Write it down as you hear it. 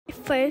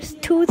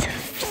first tooth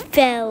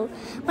fell.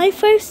 My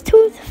first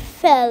tooth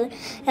fell.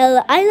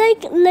 I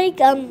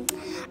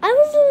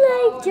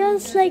was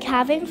just like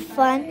having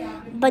fun,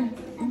 but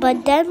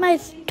then my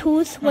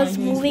tooth was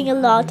moving a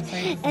lot,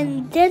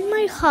 and then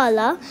my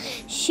khala,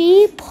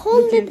 she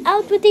pulled it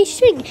out with a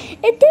string.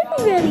 It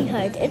didn't really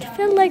hurt. It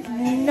felt like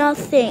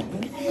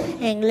nothing,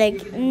 and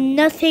like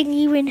nothing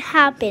even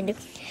happened.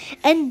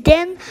 And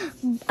then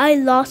I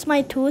lost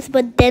my tooth,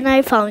 but then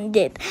I found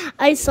it.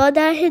 I saw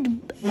that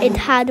it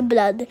had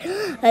blood,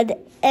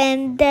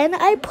 and then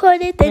I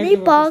put it in a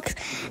box,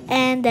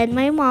 and then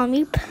my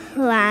mommy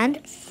planned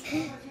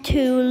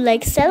to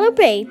like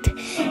celebrate.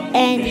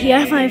 And here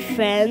are my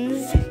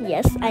friends.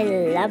 Yes, I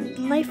love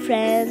my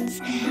friends.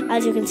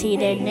 As you can see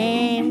their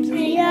names.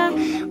 Yeah,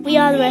 we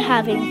all were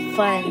having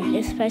fun,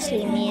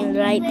 especially me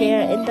right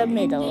there in the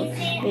middle,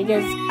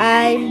 because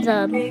I'm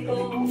the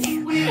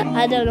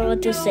I don't know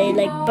what to say,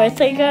 like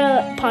birthday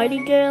girl, party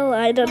girl,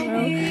 I don't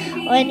know.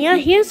 And yeah,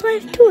 here's my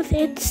tooth.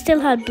 It still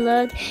had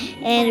blood,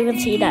 and you can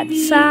see that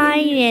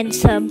sign and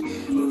some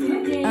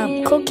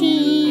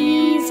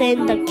cookies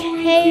and the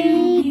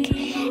cake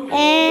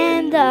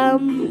and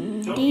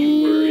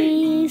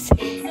these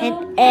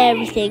and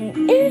everything.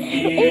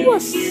 It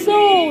was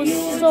so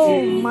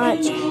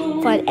much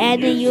fun,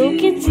 and you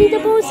can see the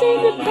poster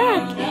in the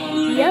back.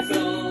 Yep.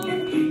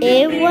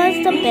 It was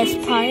the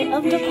best part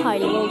of the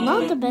party. Well,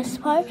 not the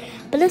best part,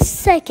 but the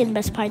second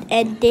best part.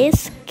 And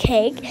this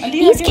cake and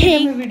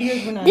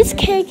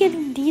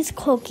these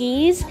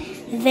cookies,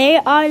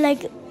 they were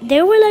like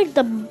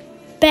the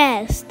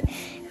best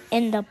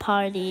in the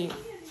party.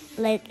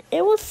 Like,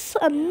 it was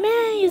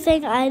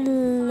amazing. I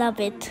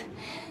love it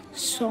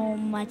so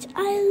much.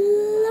 I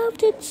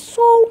loved it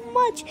so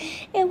much.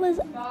 It was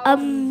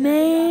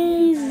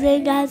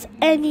amazing as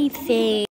anything.